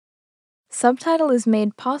Subtitle is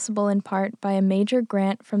made possible in part by a major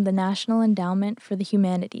grant from the National Endowment for the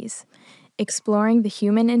Humanities, exploring the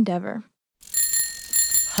human endeavor.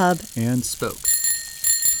 Hub and Spoke.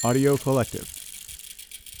 Audio Collective.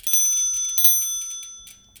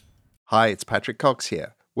 Hi, it's Patrick Cox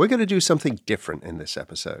here. We're going to do something different in this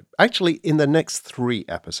episode. Actually, in the next 3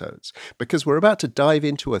 episodes, because we're about to dive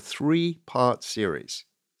into a 3-part series.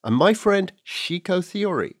 And my friend Shiko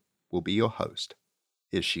Theori will be your host.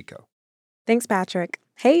 Here's Shiko. Thanks, Patrick.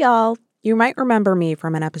 Hey, y'all. You might remember me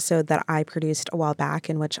from an episode that I produced a while back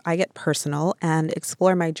in which I get personal and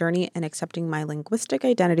explore my journey in accepting my linguistic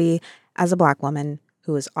identity as a Black woman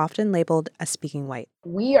who is often labeled as speaking white.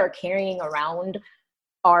 We are carrying around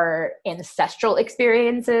our ancestral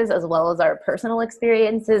experiences as well as our personal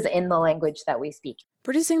experiences in the language that we speak.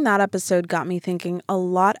 Producing that episode got me thinking a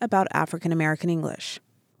lot about African American English.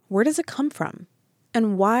 Where does it come from?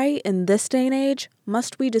 And why, in this day and age,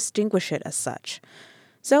 must we distinguish it as such?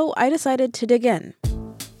 So I decided to dig in.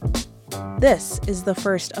 This is the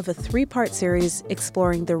first of a 3-part series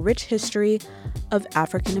exploring the rich history of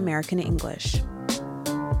African American English.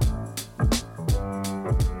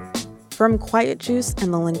 From Quiet Juice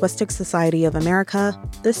and the Linguistic Society of America,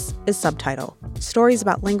 this is Subtitle, stories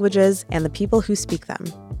about languages and the people who speak them.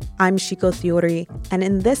 I'm Shiko Theori, and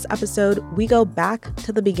in this episode, we go back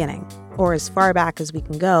to the beginning, or as far back as we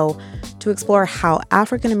can go, to explore how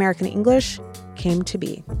African American English came to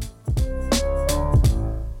be.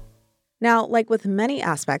 Now, like with many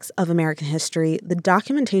aspects of American history, the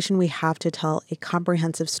documentation we have to tell a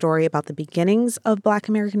comprehensive story about the beginnings of Black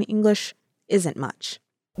American English isn't much.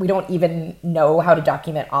 We don't even know how to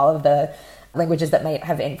document all of the languages that might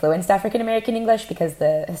have influenced African American English because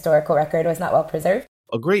the historical record was not well preserved.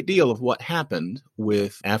 A great deal of what happened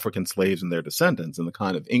with African slaves and their descendants and the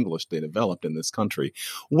kind of English they developed in this country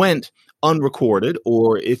went unrecorded,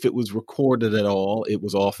 or if it was recorded at all, it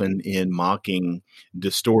was often in mocking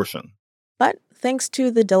distortion. But thanks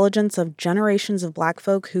to the diligence of generations of Black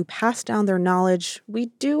folk who passed down their knowledge, we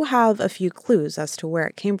do have a few clues as to where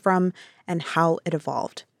it came from and how it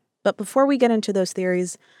evolved. But before we get into those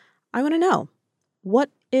theories, I want to know, what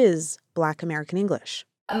is Black American English?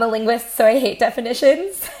 I'm a linguist, so I hate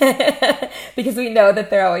definitions because we know that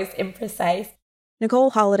they're always imprecise.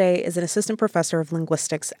 Nicole Holliday is an assistant professor of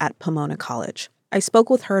linguistics at Pomona College. I spoke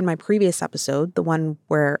with her in my previous episode, the one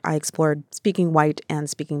where I explored speaking white and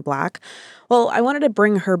speaking Black. Well, I wanted to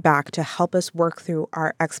bring her back to help us work through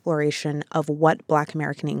our exploration of what Black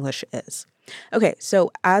American English is. Okay, so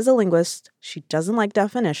as a linguist, she doesn't like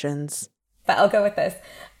definitions. But I'll go with this.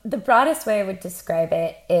 The broadest way I would describe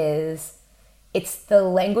it is it's the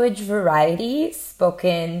language variety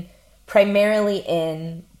spoken primarily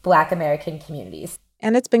in Black American communities.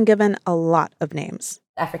 And it's been given a lot of names.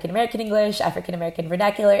 African American English, African American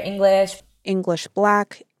Vernacular English, English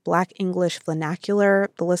Black, Black English Vernacular,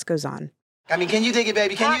 the list goes on. I mean, can you dig it,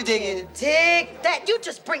 baby? Can you dig it? Dig that. You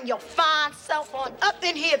just bring your fine self on up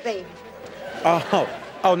in here, baby. Oh,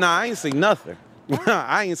 no, I ain't seen nothing.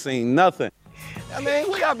 I ain't seen nothing. I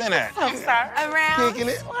mean, where y'all been at? What's up, sir? Around. Kicking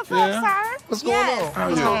it. What's up, sir? What's going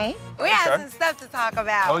on? Okay. We have some stuff to talk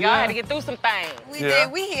about. Oh, Y'all had to get through some things. We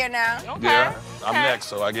did. We here now. Okay. Yeah, I'm next,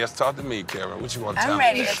 so I guess talk to me, Karen. What you want to tell I'm me?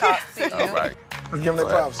 ready to talk to you. All right. Let's give them their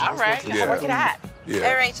props. All right. Yeah. Work it out. Yeah.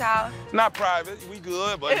 All right, y'all. Not private. We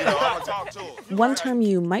good, but, I'm going to talk to them. One term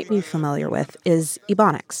you might be familiar with is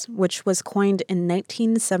Ebonics, which was coined in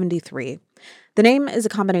 1973. The name is a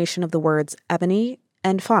combination of the words ebony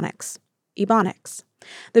and phonics, Ebonics.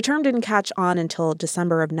 The term didn't catch on until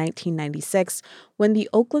December of 1996, when the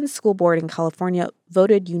Oakland School Board in California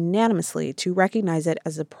voted unanimously to recognize it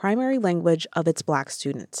as the primary language of its Black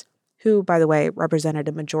students, who, by the way, represented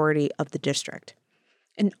a majority of the district.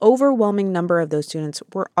 An overwhelming number of those students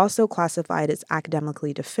were also classified as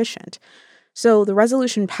academically deficient. So the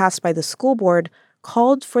resolution passed by the school board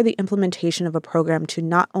called for the implementation of a program to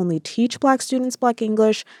not only teach Black students Black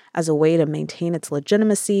English as a way to maintain its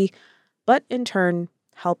legitimacy, but in turn,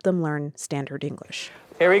 help them learn standard English.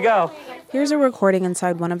 Here we go. Here's a recording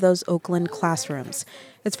inside one of those Oakland classrooms.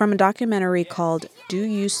 It's from a documentary called Do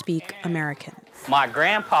You Speak American? My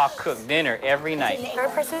grandpa cooked dinner every night.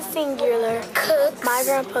 Third person singular, cook. My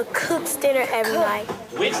grandpa cooks dinner every night.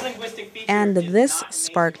 Which linguistic feature? And this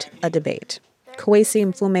sparked a debate. Kwesi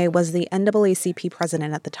Mfume was the NAACP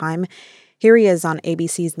president at the time. Here he is on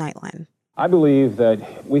ABC's Nightline. I believe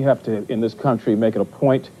that we have to, in this country, make it a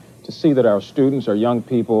point to see that our students, our young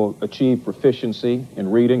people, achieve proficiency in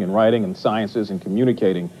reading and writing and sciences and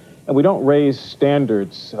communicating. And we don't raise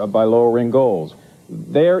standards by lowering goals.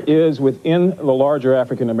 There is within the larger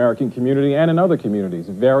African American community and in other communities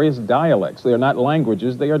various dialects. They are not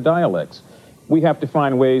languages, they are dialects. We have to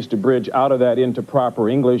find ways to bridge out of that into proper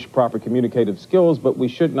English, proper communicative skills, but we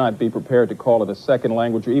should not be prepared to call it a second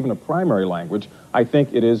language or even a primary language. I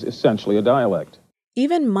think it is essentially a dialect.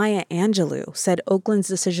 Even Maya Angelou said Oakland's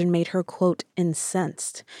decision made her, quote,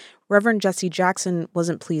 incensed. Reverend Jesse Jackson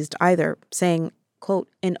wasn't pleased either, saying, quote,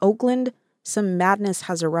 in Oakland, some madness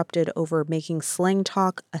has erupted over making slang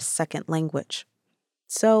talk a second language.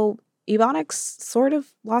 So Ebonics sort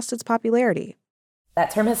of lost its popularity. That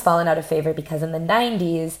term has fallen out of favor because in the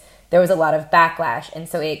 90s, there was a lot of backlash, and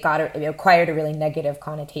so it acquired a really negative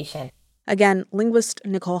connotation. Again, linguist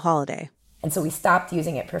Nicole Holliday. And so we stopped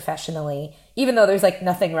using it professionally, even though there's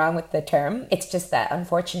nothing wrong with the term. It's just that,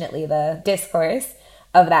 unfortunately, the discourse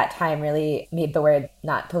of that time really made the word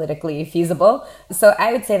not politically feasible. So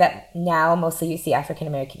I would say that now mostly you see African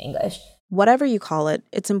American English. Whatever you call it,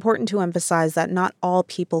 it's important to emphasize that not all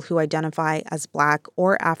people who identify as Black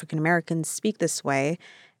or African Americans speak this way,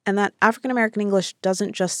 and that African American English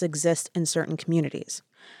doesn't just exist in certain communities.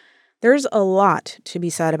 There's a lot to be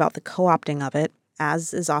said about the co-opting of it,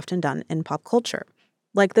 as is often done in pop culture,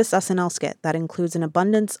 like this SNL skit that includes an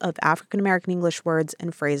abundance of African American English words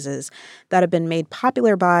and phrases that have been made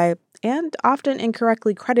popular by, and often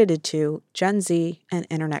incorrectly credited to, Gen Z and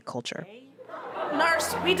internet culture.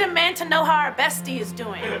 Nurse, we demand to know how our bestie is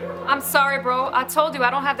doing. I'm sorry, bro. I told you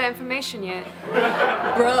I don't have that information yet.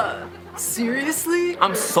 Bruh, seriously?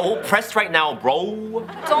 I'm so pressed right now, bro.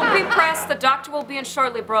 Don't be pressed. The doctor will be in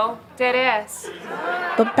shortly, bro. Dead ass.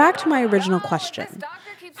 But back to my original question.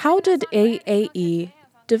 How did AAE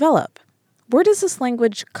develop? Where does this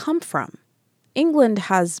language come from? England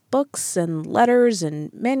has books and letters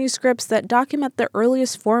and manuscripts that document the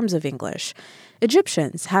earliest forms of English.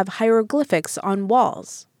 Egyptians have hieroglyphics on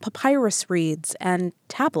walls, papyrus reeds, and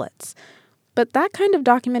tablets. But that kind of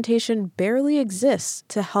documentation barely exists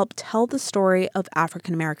to help tell the story of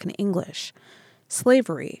African American English.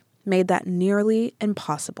 Slavery made that nearly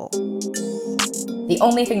impossible. The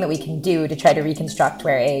only thing that we can do to try to reconstruct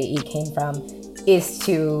where AAE came from is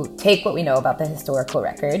to take what we know about the historical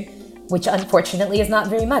record, which unfortunately is not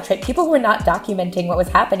very much, right? People were not documenting what was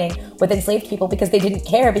happening with enslaved people because they didn't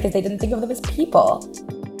care, because they didn't think of them as people.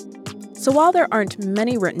 So while there aren't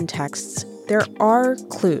many written texts, there are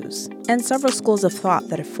clues and several schools of thought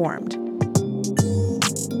that have formed.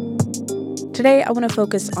 Today, I want to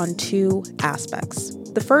focus on two aspects.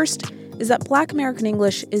 The first is that Black American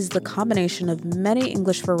English is the combination of many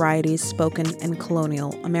English varieties spoken in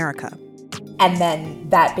colonial America. And then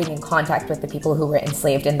that being in contact with the people who were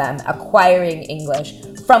enslaved in them, acquiring English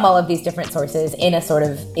from all of these different sources in a sort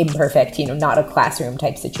of imperfect, not a classroom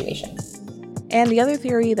type situation. And the other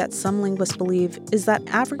theory that some linguists believe is that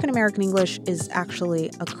African American English is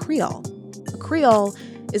actually a Creole. A Creole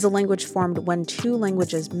is a language formed when two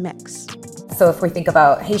languages mix. So if we think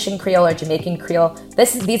about Haitian Creole or Jamaican Creole,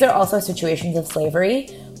 these are also situations of slavery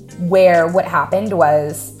where what happened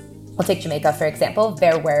was, we'll take Jamaica, for example.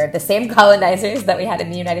 There were the same colonizers that we had in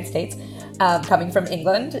the United States coming from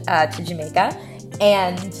England to Jamaica,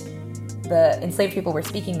 and the enslaved people were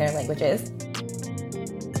speaking their languages.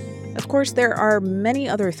 Of course, there are many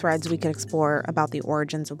other threads we could explore about the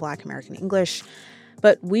origins of Black American English,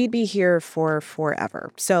 but we'd be here for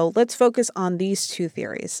forever. So let's focus on these two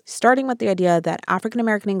theories, starting with the idea that African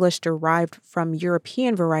American English derived from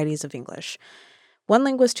European varieties of English. One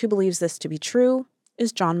linguist who believes this to be true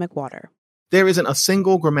is John McWhorter. There isn't a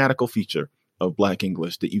single grammatical feature of Black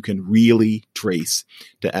English that you can really trace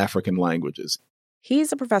to African languages.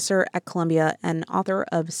 He's a professor at Columbia and author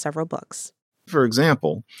of several books. For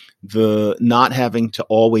example, the not having to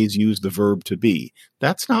always use the verb to be,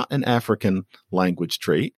 that's not an African language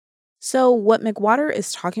trait. So what McWhorter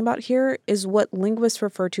is talking about here is what linguists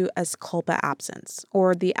refer to as culpa absence,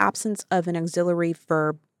 or the absence of an auxiliary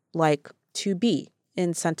verb like to be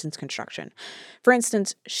in sentence construction. For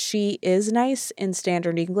instance, she is nice in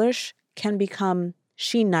standard English can become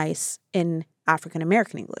she nice in African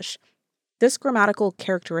American English. This grammatical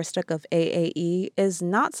characteristic of AAE is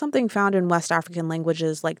not something found in West African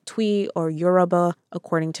languages like Twi or Yoruba,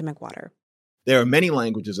 according to McWhorter. There are many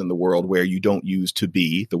languages in the world where you don't use to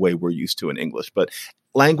be the way we're used to in English, but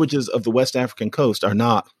languages of the West African coast are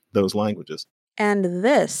not those languages. And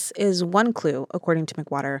this is one clue, according to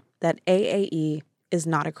McWhorter, that AAE is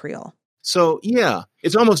not a Creole. So, yeah,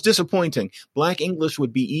 it's almost disappointing. Black English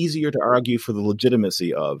would be easier to argue for the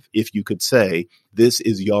legitimacy of if you could say, this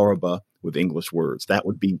is Yoruba with English words. That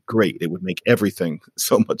would be great. It would make everything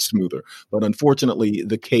so much smoother. But unfortunately,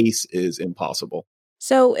 the case is impossible.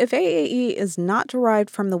 So if AAE is not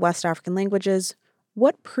derived from the West African languages,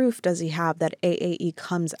 what proof does he have that AAE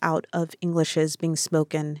comes out of Englishes being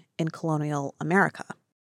spoken in colonial America?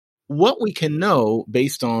 What we can know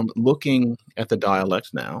based on looking at the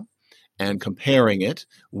dialect now and comparing it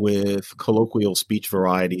with colloquial speech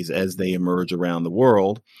varieties as they emerge around the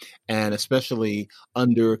world, and especially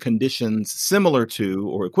under conditions similar to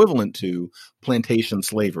or equivalent to plantation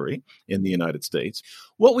slavery in the United States,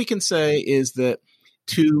 what we can say is that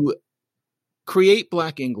to create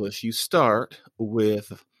Black English, you start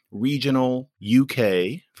with regional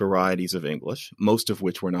UK varieties of English, most of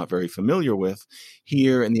which we're not very familiar with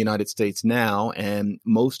here in the United States now, and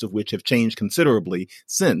most of which have changed considerably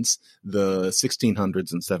since the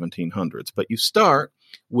 1600s and 1700s. But you start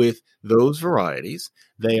with those varieties.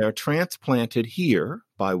 They are transplanted here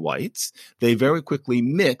by whites. They very quickly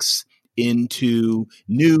mix into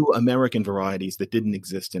new American varieties that didn't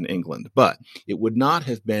exist in England. But it would not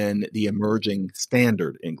have been the emerging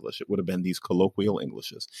standard English. It would have been these colloquial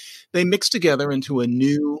Englishes. They mix together into a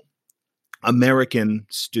new American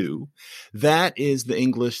stew. That is the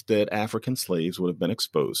English that African slaves would have been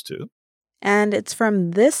exposed to. And it's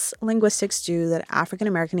from this linguistic stew that African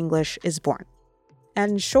American English is born.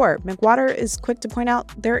 And sure, McWater is quick to point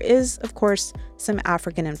out there is, of course, some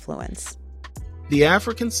African influence. The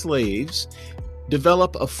African slaves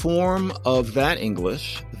develop a form of that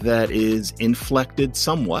English that is inflected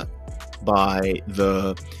somewhat by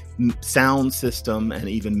the sound system and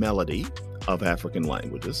even melody of African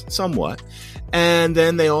languages, somewhat. And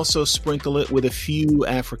then they also sprinkle it with a few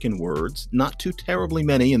African words, not too terribly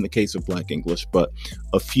many in the case of Black English, but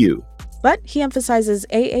a few. But he emphasizes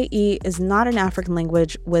AAE is not an African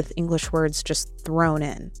language with English words just thrown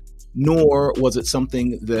in. Nor was it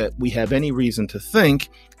something that we have any reason to think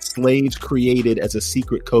slaves created as a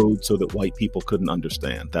secret code so that white people couldn't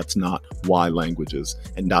understand. That's not why languages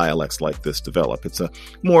and dialects like this develop. It's a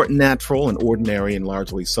more natural and ordinary and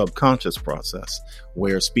largely subconscious process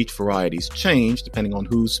where speech varieties change depending on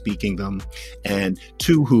who's speaking them and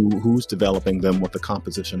to who's developing them, what the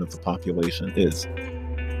composition of the population is.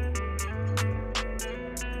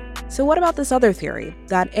 So what about this other theory,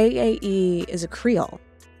 that AAE is a Creole?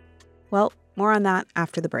 Well, more on that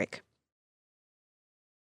after the break.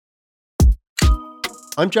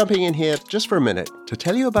 I'm jumping in here just for a minute to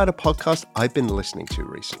tell you about a podcast I've been listening to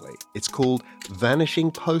recently. It's called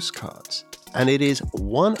Vanishing Postcards, and it is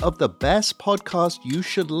one of the best podcasts you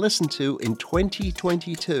should listen to in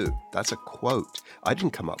 2022. That's a quote. I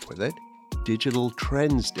didn't come up with it. Digital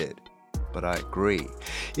Trends did. But I agree.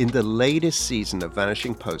 In the latest season of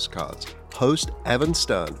Vanishing Postcards, host Evan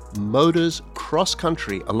Stern motors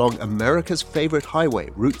cross-country along America's favorite highway,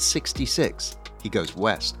 Route 66. He goes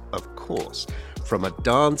west, of course, from a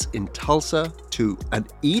dance in Tulsa to an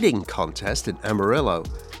eating contest in Amarillo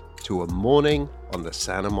to a morning on the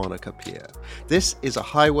Santa Monica Pier. This is a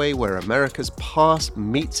highway where America's past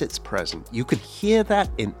meets its present. You can hear that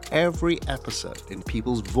in every episode, in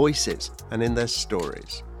people's voices and in their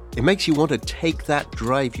stories. It makes you want to take that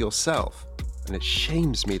drive yourself. And it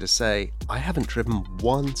shames me to say I haven't driven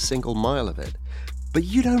one single mile of it. But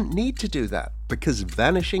you don't need to do that because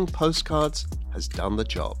Vanishing Postcards has done the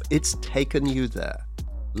job. It's taken you there.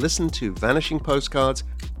 Listen to Vanishing Postcards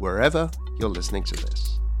wherever you're listening to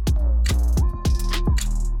this.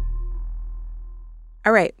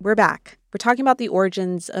 All right, we're back. We're talking about the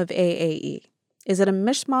origins of AAE. Is it a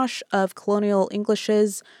mishmash of colonial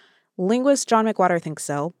Englishes? Linguist John McWater thinks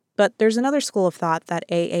so. But there's another school of thought that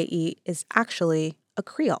AAE is actually a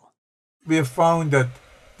Creole. We have found that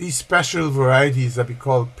these special varieties that we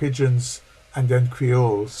call pidgins and then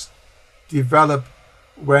Creoles develop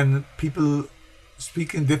when people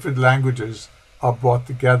speaking different languages are brought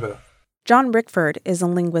together. John Rickford is a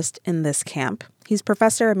linguist in this camp. He's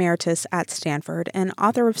professor emeritus at Stanford and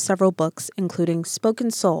author of several books, including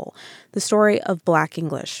Spoken Soul, the story of Black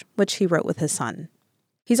English, which he wrote with his son.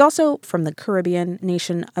 He's also from the Caribbean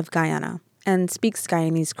nation of Guyana and speaks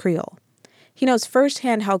Guyanese Creole. He knows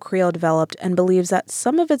firsthand how Creole developed and believes that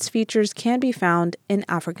some of its features can be found in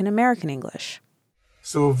African American English.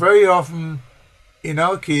 So very often, in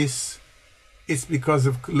our case, it's because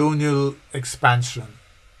of colonial expansion.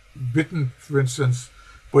 Britain, for instance,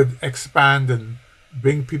 would expand and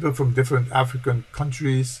bring people from different African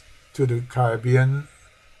countries to the Caribbean.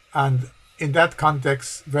 And in that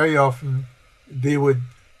context, very often, they would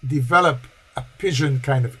develop a pidgin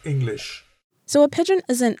kind of English. So a pidgin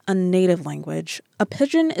isn't a native language. A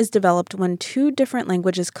pidgin is developed when two different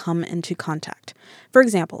languages come into contact. For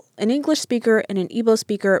example, an English speaker and an Igbo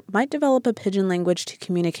speaker might develop a pidgin language to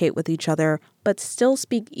communicate with each other, but still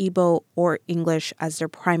speak Igbo or English as their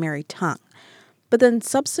primary tongue. But then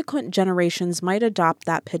subsequent generations might adopt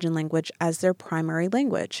that pidgin language as their primary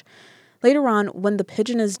language. Later on, when the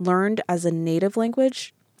pidgin is learned as a native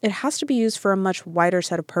language, it has to be used for a much wider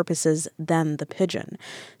set of purposes than the pidgin.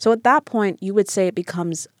 So at that point, you would say it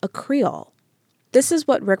becomes a Creole. This is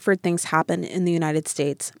what Rickford thinks happened in the United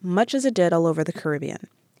States, much as it did all over the Caribbean.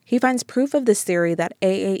 He finds proof of this theory that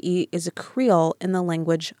AAE is a Creole in the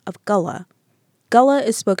language of Gullah. Gullah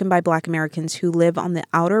is spoken by Black Americans who live on the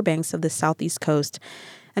outer banks of the southeast coast,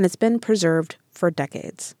 and it's been preserved for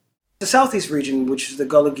decades. The southeast region, which is the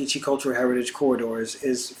Gullah Geechee Cultural Heritage Corridors,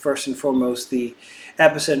 is first and foremost the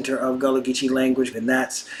epicenter of Gullah Geechee language, and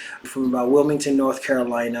that's from about Wilmington, North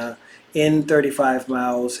Carolina, in 35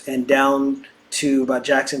 miles, and down to about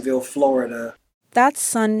Jacksonville, Florida. That's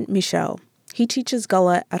Sun Michaud. He teaches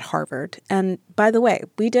Gullah at Harvard. And by the way,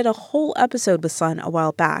 we did a whole episode with Sun a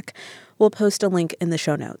while back. We'll post a link in the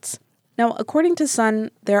show notes. Now, according to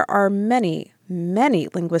Sun, there are many, many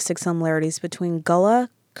linguistic similarities between Gullah,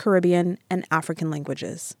 Caribbean, and African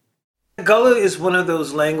languages. Gullah is one of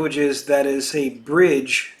those languages that is a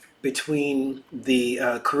bridge between the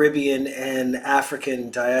Caribbean and African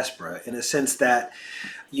diaspora, in a sense that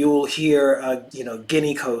you'll hear,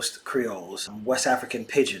 Guinea Coast Creoles, West African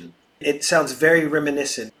Pidgin. It sounds very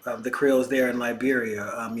reminiscent of the Creoles there in Liberia,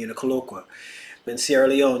 Colloqua. In Sierra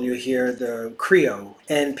Leone, you hear the Creole,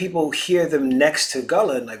 and people hear them next to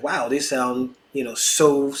Gullah and like, wow, they sound,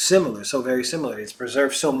 so similar, so very similar. It's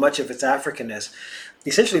preserved so much of its Africanness,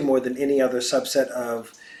 essentially more than any other subset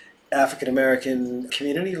of African-American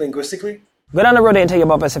community linguistically. Go down the road there and tell your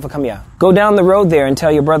Papa I said for come here. Go down the road there and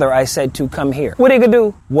tell your brother I said to come here. What are they going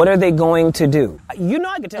to do? What are they going to do? I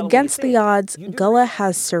can tell Against the odds, Gullah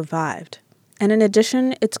has survived. And in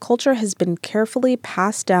addition, its culture has been carefully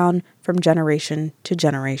passed down from generation to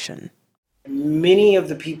generation. Many of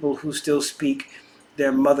the people who still speak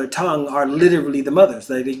their mother tongue are literally the mothers.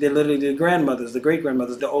 They're literally the grandmothers, the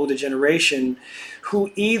great-grandmothers, the older generation,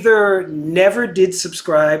 who either never did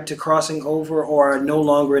subscribe to crossing over or are no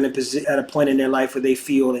longer at a point in their life where they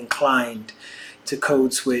feel inclined to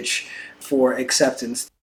code switch for acceptance.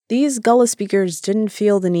 These Gullah speakers didn't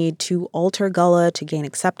feel the need to alter Gullah to gain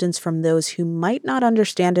acceptance from those who might not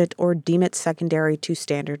understand it or deem it secondary to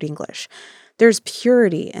standard English. There's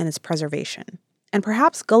purity in its preservation. And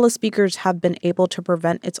perhaps Gullah speakers have been able to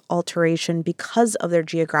prevent its alteration because of their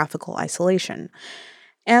geographical isolation.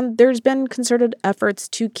 And there's been concerted efforts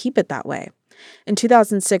to keep it that way. In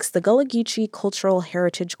 2006, the Gullah Geechee Cultural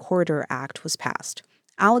Heritage Corridor Act was passed,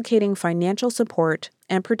 allocating financial support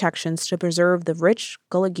and protections to preserve the rich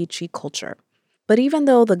Gullah Geechee culture. But even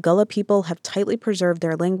though the Gullah people have tightly preserved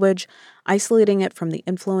their language, isolating it from the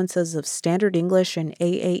influences of Standard English and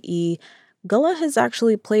AAE, Gullah has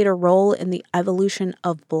actually played a role in the evolution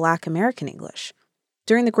of Black American English.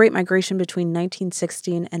 During the Great Migration between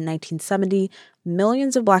 1916 and 1970,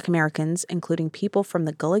 millions of Black Americans, including people from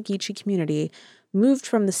the Gullah Geechee community, moved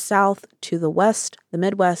from the South to the West, the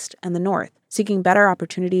Midwest, and the North, seeking better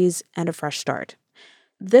opportunities and a fresh start.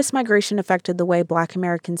 This migration affected the way Black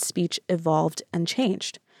American speech evolved and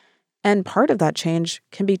changed. And part of that change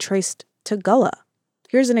can be traced to Gullah.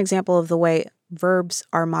 Here's an example of the way verbs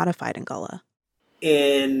are modified in Gullah.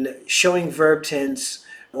 In showing verb tense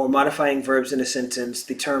or modifying verbs in a sentence,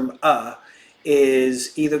 the term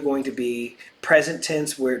is either going to be present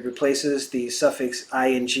tense, where it replaces the suffix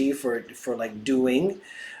ing for like doing.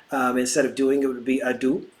 Instead of doing, it would be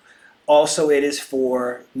ado. Also, it is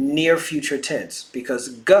for near future tense,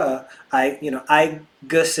 because I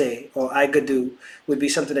ga say or I ga do would be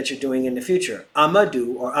something that you're doing in the future. I'ma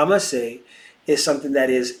do or I'ma say is something that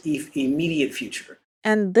is immediate future.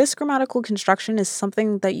 And this grammatical construction is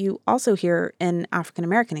something that you also hear in African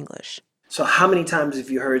American English. So how many times have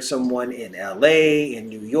you heard someone in LA, in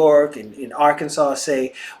New York, in Arkansas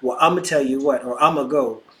say, well, I'm going to tell you what, or I'm going to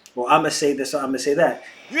go, or I'm going to say this, or I'm going to say that.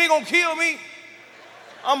 You ain't going to kill me.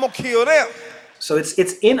 I'm going to kill them. So it's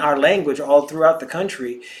in our language all throughout the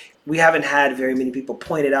country. We haven't had very many people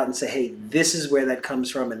point it out and say, hey, this is where that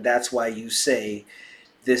comes from, and that's why you say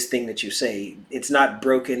this thing that you say. It's not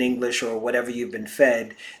broken English or whatever you've been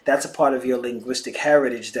fed. That's a part of your linguistic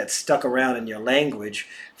heritage that's stuck around in your language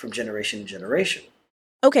from generation to generation.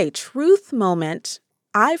 Okay, truth moment.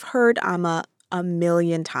 I've heard "I'ma" a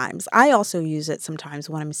million times. I also use it sometimes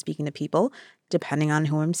when I'm speaking to people, depending on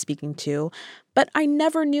who I'm speaking to, but I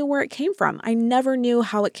never knew where it came from. I never knew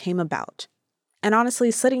how it came about. And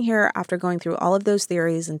honestly, sitting here after going through all of those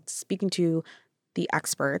theories and speaking to the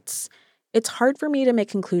experts, it's hard for me to make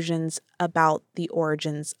conclusions about the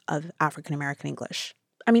origins of African American English.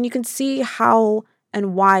 I mean, you can see how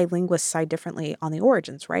and why linguists side differently on the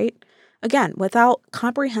origins, right? Again, without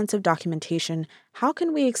comprehensive documentation, how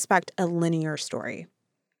can we expect a linear story?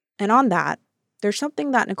 And on that, there's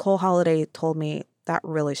something that Nicole Holliday told me that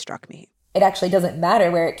really struck me. It actually doesn't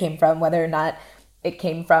matter where it came from, whether or not it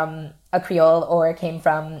came from a Creole or it came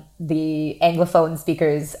from the Anglophone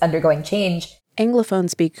speakers undergoing change. Anglophone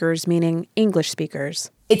speakers meaning English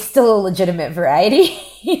speakers. It's still a legitimate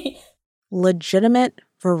variety. Legitimate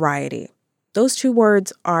variety. Those two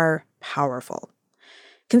words are powerful.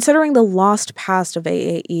 Considering the lost past of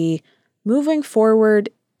AAE, moving forward,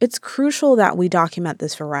 it's crucial that we document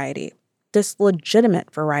this variety, this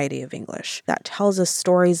legitimate variety of English that tells us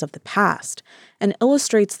stories of the past and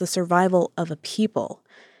illustrates the survival of a people.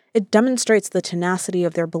 It demonstrates the tenacity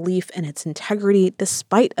of their belief in its integrity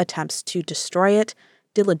despite attempts to destroy it,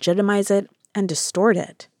 delegitimize it, and distort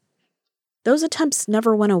it. Those attempts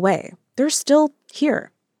never went away. They're still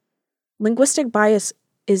here. Linguistic bias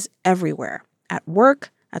is everywhere, at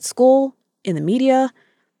work, at school, in the media.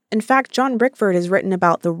 In fact, John Rickford has written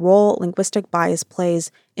about the role linguistic bias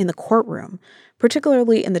plays in the courtroom,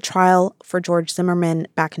 particularly in the trial for George Zimmerman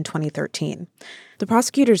back in 2013. The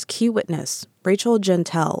prosecutor's key witness, Rachel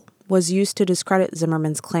Jeantel, was used to discredit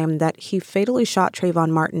Zimmerman's claim that he fatally shot Trayvon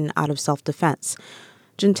Martin out of self-defense.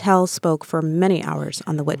 Jeantel spoke for many hours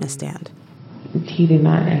on the witness stand. He did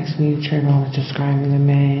not ask me if Trayvon was describing the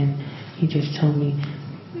man. He just told me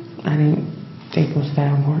I didn't think it was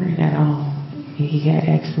that important at all. He had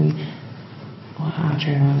asked me, well, how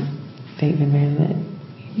Trayvon think the man looked.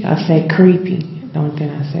 I said creepy. The only thing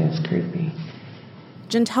I said was creepy.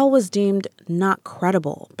 Jeantel was deemed not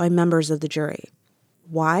credible by members of the jury.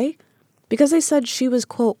 Why? Because they said she was,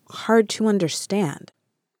 quote, hard to understand.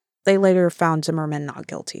 They later found Zimmerman not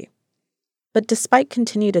guilty. But despite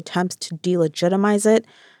continued attempts to delegitimize it,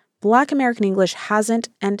 Black American English hasn't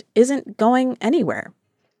and isn't going anywhere.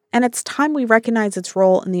 And it's time we recognize its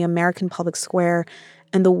role in the American public square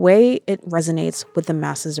and the way it resonates with the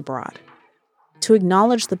masses abroad. To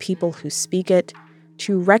acknowledge the people who speak it,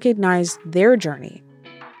 to recognize their journey,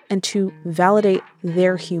 and to validate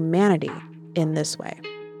their humanity in this way.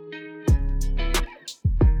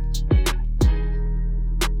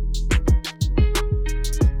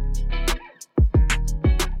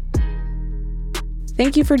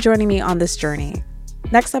 Thank you for joining me on this journey.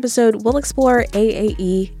 Next episode, we'll explore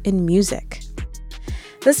AAE in music.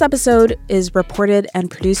 This episode is reported and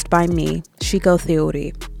produced by me, Shiko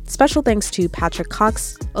Theori. Special thanks to Patrick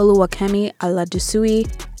Cox, Oluwakemi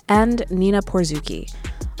Aladusui, and Nina Porzuki.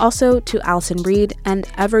 Also to Allison Reed and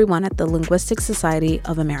everyone at the Linguistic Society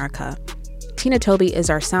of America. Tina Toby is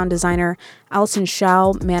our sound designer. Allison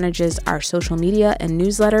Shao manages our social media and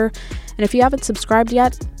newsletter. And if you haven't subscribed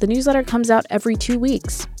yet, the newsletter comes out every 2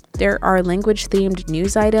 weeks. There are language-themed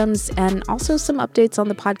news items and also some updates on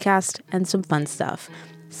the podcast and some fun stuff.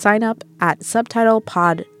 Sign up at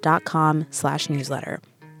subtitlepod.com/newsletter.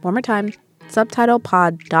 One more time,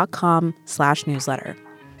 subtitlepod.com/newsletter.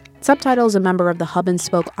 Subtitle is a member of the Hub and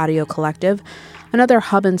Spoke Audio Collective. Another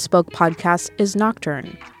Hub and Spoke podcast is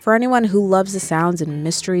Nocturne. For anyone who loves the sounds and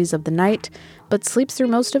mysteries of the night, but sleeps through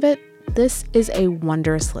most of it, this is a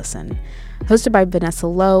wondrous listen. Hosted by Vanessa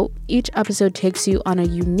Lowe, each episode takes you on a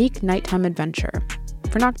unique nighttime adventure.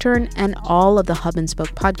 For Nocturne and all of the Hub and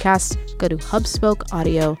Spoke podcasts, go to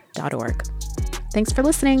hubspokeaudio.org. Thanks for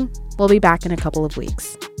listening. We'll be back in a couple of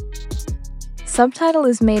weeks. Subtitle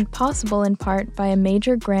is made possible in part by a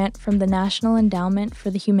major grant from the National Endowment for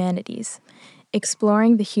the Humanities,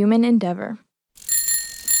 exploring the human endeavor.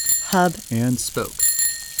 Hub and Spoke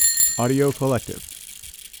Audio Collective.